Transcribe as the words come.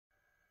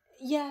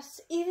yes,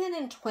 even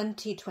in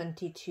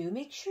 2022,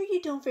 make sure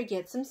you don't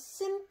forget some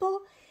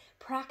simple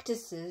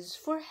practices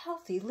for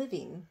healthy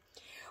living.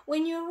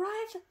 When you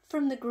arrive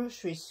from the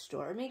grocery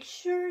store, make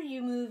sure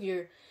you move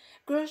your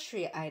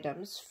grocery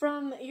items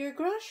from your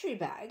grocery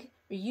bag,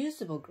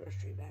 reusable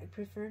grocery bag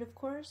preferred, of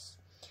course,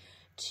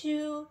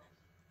 to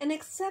an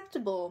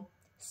acceptable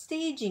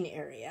staging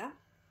area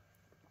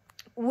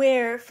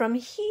where from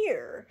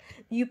here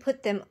you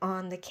put them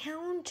on the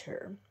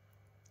counter,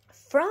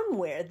 from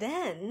where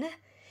then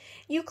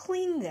you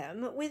clean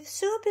them with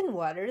soap and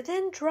water,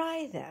 then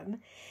dry them,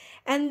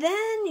 and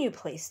then you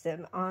place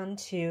them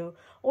onto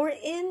or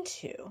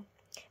into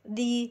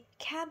the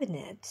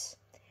cabinet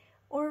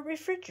or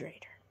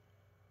refrigerator.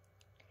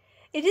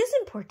 It is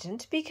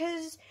important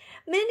because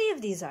many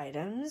of these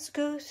items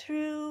go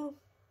through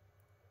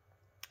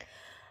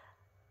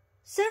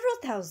several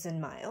thousand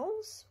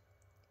miles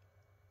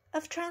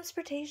of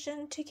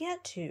transportation to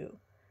get to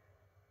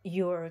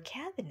your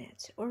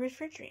cabinet or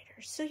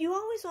refrigerator. So you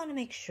always want to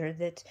make sure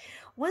that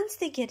once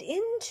they get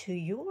into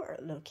your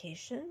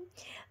location,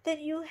 that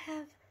you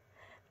have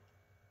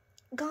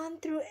gone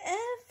through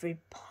every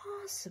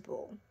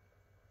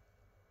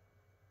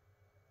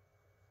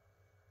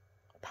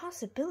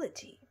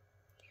possibility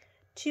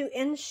to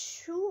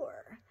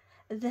ensure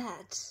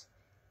that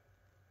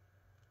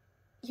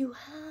you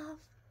have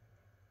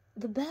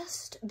the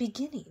best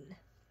beginning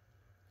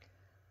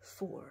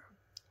for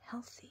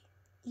healthy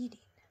eating.